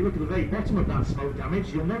past, if you look at the very bottom of that smoke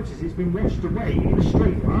damage, you'll notice it's been washed away in a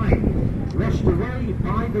straight line. Washed away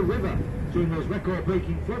by the river. During those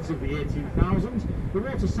record-breaking floods of the year 2000, the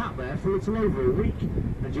water sat there for a little over a week,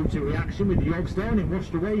 and due to reaction with the Yorkstone, it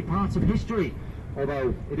washed away part of history.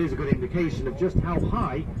 Although it is a good indication of just how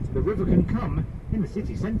high the river can come in the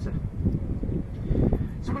city centre.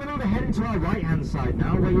 So we're going to head into our right-hand side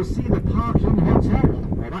now, where you'll see the Park Inn Hotel.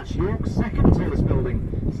 Well, that's York's second tallest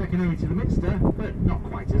building, second only to the Minster, but not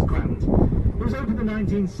quite as grand. It was opened in the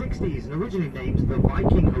 1960s and originally named the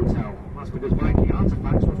Viking Hotel. That's because Viking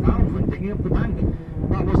artefacts were found when digging up the bank.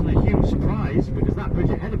 That wasn't a huge surprise, because that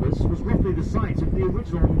bridge ahead of us was roughly the site of the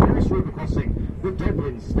original Norse river crossing, the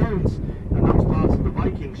Dublin Stones, and that was part of the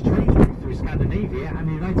Vikings' trade route through Scandinavia and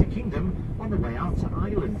the United Kingdom on the way out to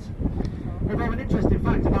Ireland. Although an interesting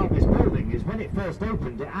fact about this building is when it first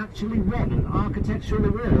opened, it actually won an architectural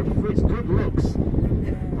award for its good looks.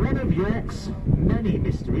 One of York's many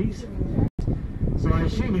mysteries. So I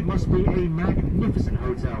assume it must be a magnificent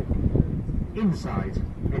hotel. Inside,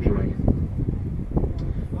 anyway.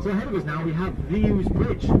 So ahead of us now we have the Ouse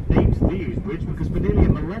Bridge, named the Ouse Bridge because for nearly a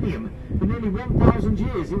millennium, for nearly 1,000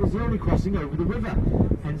 years, it was the only crossing over the river,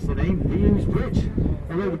 hence the name the Ouse Bridge.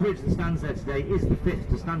 Although the bridge that stands there today is the 5th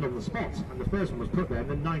to stand on the spot, and the first one was put there in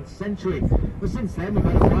the 9th century. But since then we've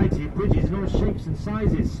had a variety of bridges in all shapes and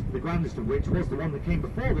sizes, the grandest of which was the one that came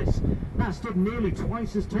before this. That stood nearly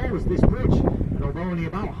twice as tall as this bridge, and although only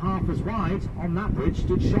about half as wide, on that bridge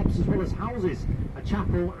stood shops as well as houses, a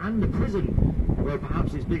chapel and a prison. Although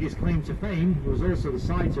perhaps its biggest claim to fame, it was also the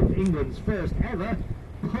site of England's first ever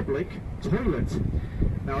public toilet.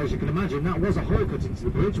 Now, as you can imagine, that was a hole cut into the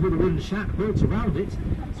bridge with a wooden shack built around it,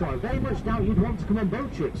 so I very much doubt you'd want to come on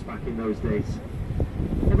boat trips back in those days.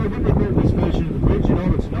 Although when they built this version of the bridge in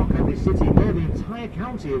order to knock out this city nor the entire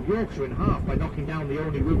county of Yorkshire in half by knocking down the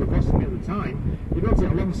only river crossing at the time, they built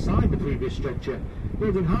it alongside the previous structure,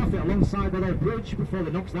 building half it alongside that old bridge before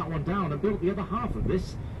they knocked that one down and built the other half of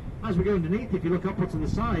this. As we go underneath, if you look up to the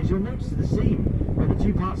sides, you'll notice the seam where the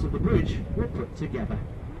two parts of the bridge were put together.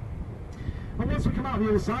 And once we come out the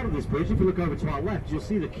other side of this bridge, if you look over to our left, you'll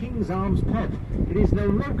see the King's Arms pub. It is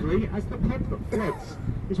known locally as the pub that floods.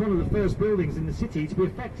 It's one of the first buildings in the city to be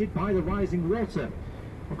affected by the rising water.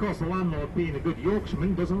 Of course, the landlord, being a good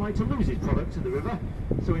Yorkshireman, doesn't like to lose his product to the river,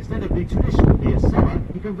 so instead of the traditional beer cellar,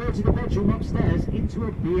 he converted a bedroom upstairs into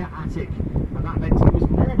a beer attic, and that meant he was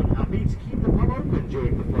more than happy to keep the pub open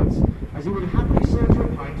during the floods, as he would happily serve you a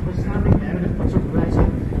pint while standing there in a foot of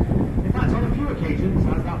water. In fact, on a few occasions,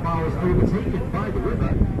 as that bar was overtaken by the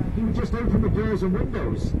river, he would just open the doors and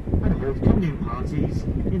windows and hold communion parties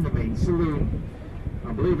in the main saloon.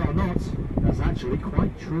 And believe it or not, that's actually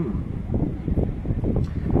quite true.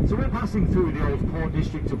 So we're passing through the old port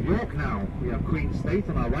district of York now. We have Queen Staithe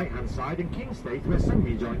on our right hand side and King Staithe, where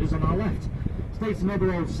Senby joined us, on our left. Staithe,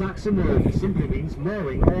 another old Saxon word, it simply means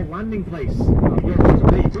mooring or landing place. Now, York's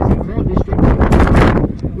very busy port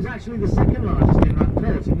district is actually the second largest inland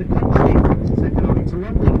port in the country, second only to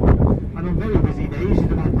London. And on very busy days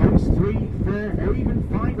you'd have boats 3, 4 or even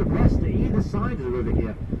 5 abreast to either side of the river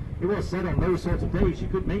here. It was said on those sort of days you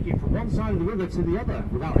could make it from one side of the river to the other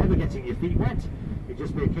without ever getting your feet wet. It'd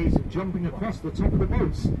just be a case of jumping across the top of the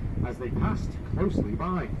boats as they passed closely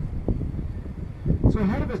by. So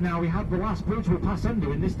ahead of us now we have the last bridge we'll pass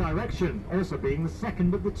under in this direction, also being the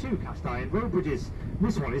second of the 2 cast iron road bridges.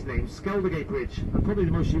 This one is named Skeldergate Bridge, and probably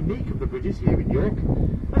the most unique of the bridges here in York.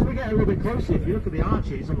 As we get a little bit closer, if you look at the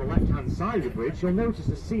arches on the left hand side of the bridge, you'll notice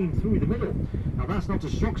a seam through the middle. Now that's not a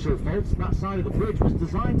structural fault, that side of the bridge was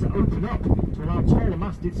designed to open up to allow taller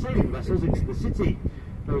masted sailing vessels into the city.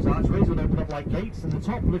 Those archways would open up like gates and the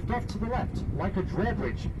top lift off to the left, like a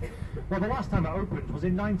drawbridge. Well, the last time it opened was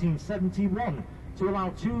in 1971 to allow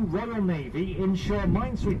 2 Royal Navy inshore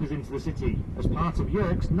minesweepers into the city as part of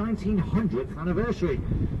York's 1900th anniversary.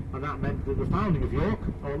 And that meant that the founding of York,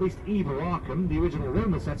 or at least Eber Arkham, the original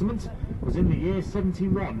Roman settlement, was in the year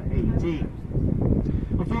 71 AD.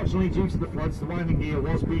 Unfortunately, due to the floods, the winding gear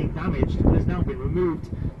was being damaged and has now been removed,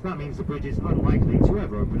 so that means the bridge is unlikely to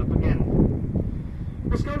ever open up again.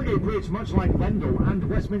 The Skeldergate Bridge, much like Vendel and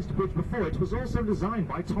Westminster Bridge before it, was also designed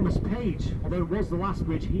by Thomas Page, although it was the last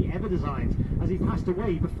bridge he ever designed, as he passed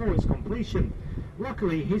away before its completion.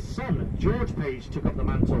 Luckily, his son, George Page, took up the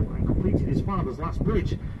mantle and completed his father's last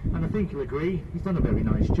bridge, and I think you'll agree, he's done a very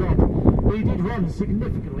nice job. But he did run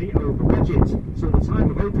significantly over budget, so at the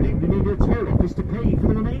time of opening they needed a toll office to pay for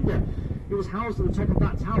the remainder. It was housed at the top of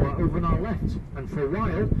that tower over on our left, and for a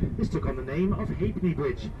while this took on the name of Ha'penny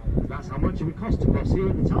Bridge. That's how much it would cost to cross here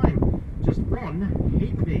at the time, just 1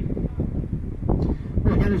 halfpenny.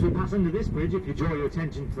 Well, again, as we pass under this bridge, if you draw your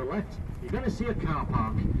attention to the left, you're going to see a car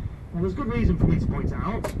park. Well, there's good reason for me to point it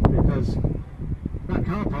out, because that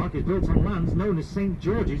car park is built on land known as St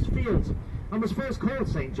George's Field, and was first called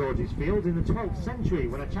St George's Field in the 12th century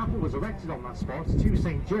when a chapel was erected on that spot to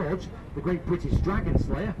St George, the great British dragon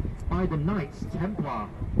slayer, by the Knights Templar.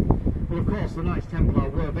 Well, of course, the Knights Templar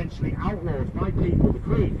were eventually outlawed by papal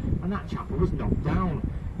decree, and that chapel was knocked down.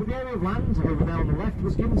 But the area of land over there on the left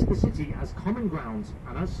was given to the city as common ground,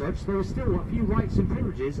 and as such there are still a few rights and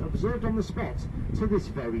privileges observed on the spot to this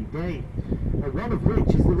very day. One of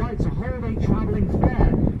which is the right to hold a travelling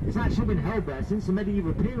fair. It's actually been held there since the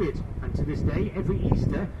medieval period, and to this day, every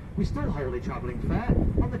Easter, we still hold a travelling fair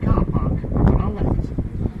on the car park on our left.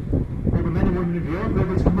 All the men and women of York were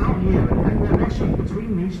able to come out here and hang their washing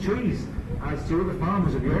between these trees, as two of the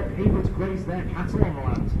farmers of York able to graze their cattle on the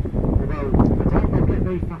land, although I doubt they'll get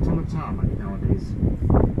very fat on the tarmac nowadays.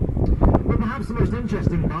 But perhaps the most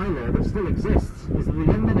interesting bylaw that still exists is that the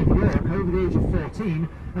young men of York over the age of 14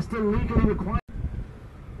 are still legally required.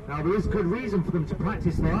 Now, there is good reason for them to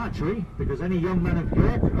practice their archery, because any young man of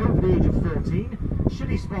York over the age of 14 should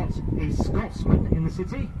he spot a Scotsman in the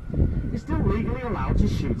city, is still legally allowed to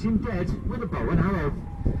shoot him dead with a bow and arrow.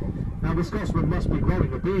 Now the Scotsman must be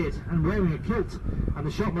growing a beard and wearing a kilt, and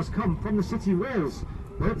the shot must come from the city walls.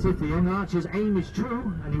 But if the young archer's aim is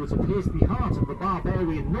true, and he were to pierce the heart of the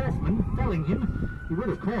barbarian Northman, felling him, he would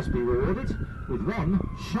of course be rewarded with 1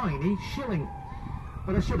 shiny shilling.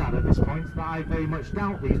 But I should add at this point that I very much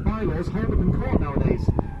doubt these bylaws hold up in court nowadays,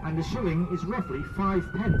 and a shilling is roughly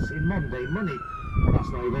 5 pence in modern day money. That's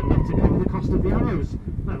not even enough to cover the cost of the arrows,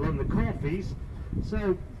 let alone the court fees,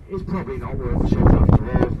 so it's probably not worth the shot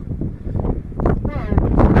after all.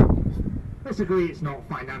 Well, let's agree it's not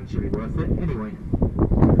financially worth it anyway.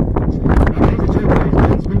 Now, it is a joke, ladies and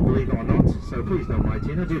gentlemen, believe it or not, so please don't write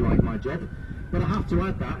in, I do like my job. But I have to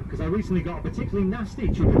add that, because I recently got a particularly nasty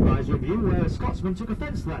TripAdvisor review where a Scotsman took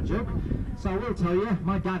offence to that joke. So I will tell you,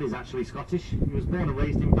 my dad is actually Scottish. He was born and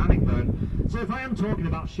raised in Bannockburn. So if I am talking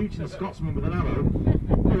about shooting a Scotsman with an arrow,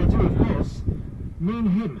 well, I do, of course, mean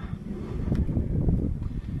him.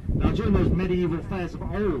 Now, during those medieval fairs of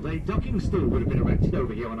old, a ducking stool would have been erected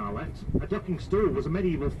over here on our left. A ducking stool was a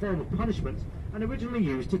medieval form of punishment and originally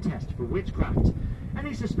used to test for witchcraft.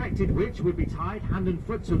 Any suspected witch would be tied hand and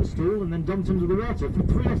foot to the stool and then dumped under the water for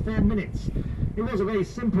 3 or 4 minutes. It was a very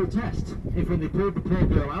simple test. If when they pulled the poor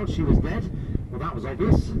girl out she was dead, well, that was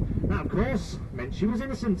obvious. That, of course, meant she was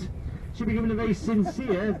innocent. She'd be given a very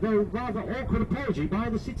sincere, though rather awkward apology by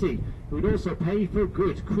the city, who would also pay for a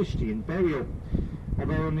good Christian burial.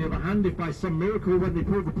 Although, on the other hand, if by some miracle when they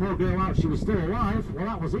pulled the poor girl out she was still alive, well,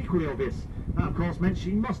 that was equally obvious. That, of course, meant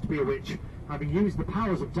she must be a witch, having used the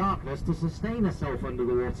powers of darkness to sustain herself under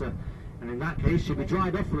the water. And in that case, she'd be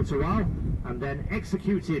dried off for a little while, and then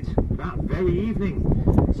executed that very evening.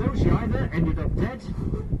 So she either ended up dead,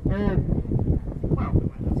 or,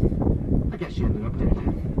 well, I guess she ended up dead.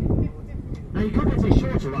 Now, you could get a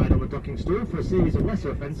shorter ride on the ducking stool for a series of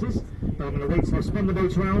lesser offences, but I'm going to wait till I've spun the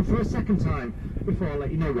boat around for a second time before I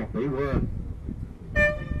let you know what they were.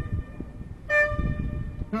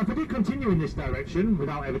 Now, if I did continue in this direction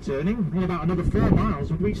without ever turning, in about another 4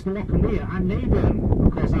 miles we'd reach the Loch and Weir and Neyburn.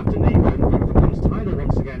 Of course, after Neyburn the river becomes tidal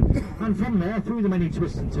once again, and from there, through the many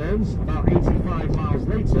twists and turns, about 85 miles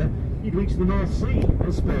later, you'd reach the North Sea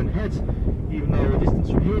at Spurn Head, even though the distance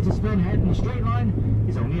from here to Spurn Head in a straight line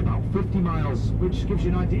is only about 50 miles, which gives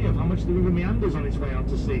you an idea of how much the river meanders on its way out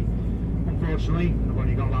to sea. Unfortunately, I've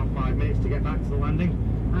only got about 5 minutes to get back to the landing,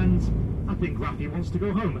 and I think Raffy wants to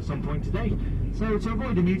go home at some point today. So to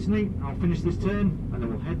avoid a mutiny, I'll finish this turn and then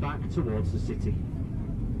we'll head back towards the city.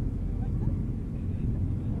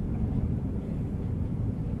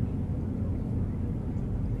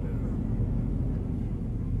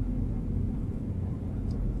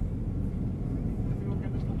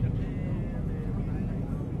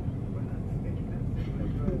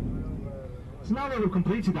 So now that we've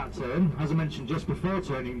completed that turn, as I mentioned just before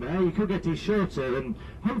turning there, you could get a shorter and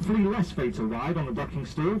hopefully less fatal ride on the ducking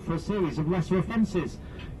stool for a series of lesser offences.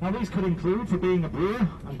 Now these could include for being a brewer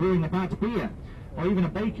and brewing a bad beer, or even a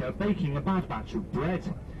baker baking a bad batch of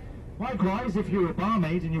bread. Likewise, if you were a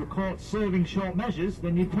barmaid and you were caught serving short measures,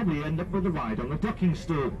 then you'd probably end up with a ride on the ducking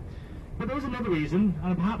stool. But there is another reason,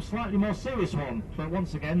 and a perhaps slightly more serious one, but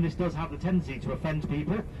once again this does have the tendency to offend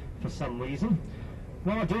people for some reason.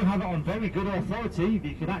 Well, I do have it on very good authority that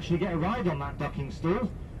you could actually get a ride on that ducking stool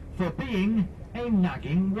for being a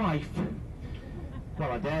nagging wife.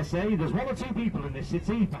 Well, I dare say there's 1 or 2 people in this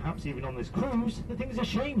city, perhaps even on this cruise, that think it's a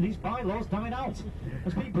shame these bylaws died out.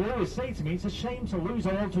 As people always say to me, it's a shame to lose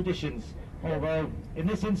our old traditions. Although, in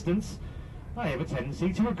this instance, I have a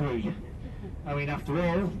tendency to agree. I mean, after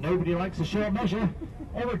all, nobody likes a short measure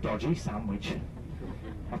or a dodgy sandwich.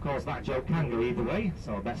 Of course, that joke can go either way,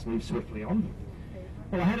 so I best move swiftly on.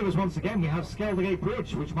 Well, ahead of us once again we have Skeldergate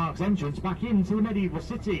Bridge, which marks entrance back into the medieval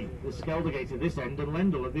city. There's Skeldergate at this end and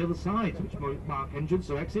Lendal at the other side, which mark entrance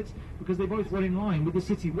or exits because they both run in line with the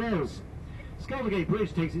city walls. Skeldergate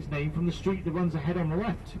Bridge takes its name from the street that runs ahead on the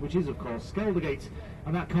left, which is of course Skeldergate,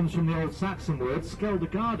 and that comes from the old Saxon word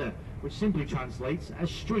Skeldergarda, which simply translates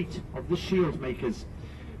as Street of the Shield Makers.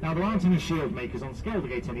 Now there aren't any shield makers on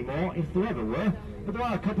Skeldergate anymore, if there ever were, but there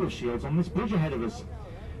are a couple of shields on this bridge ahead of us.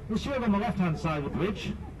 The shield on the left-hand side of the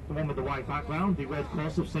bridge, the one with the white background, the red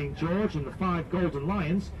cross of St. George and the 5 golden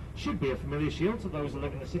lions, should be a familiar shield to those who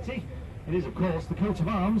live in the city. It is, of course, the coat of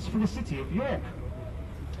arms for the city of York.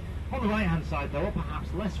 On the right-hand side, though, a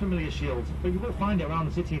perhaps less familiar shield, but you will find it around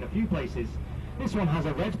the city in a few places. This one has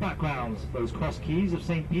a red background, those cross keys of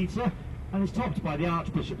St. Peter, and is topped by the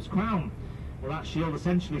Archbishop's crown. Well, that shield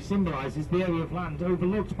essentially symbolises the area of land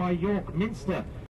overlooked by York Minster,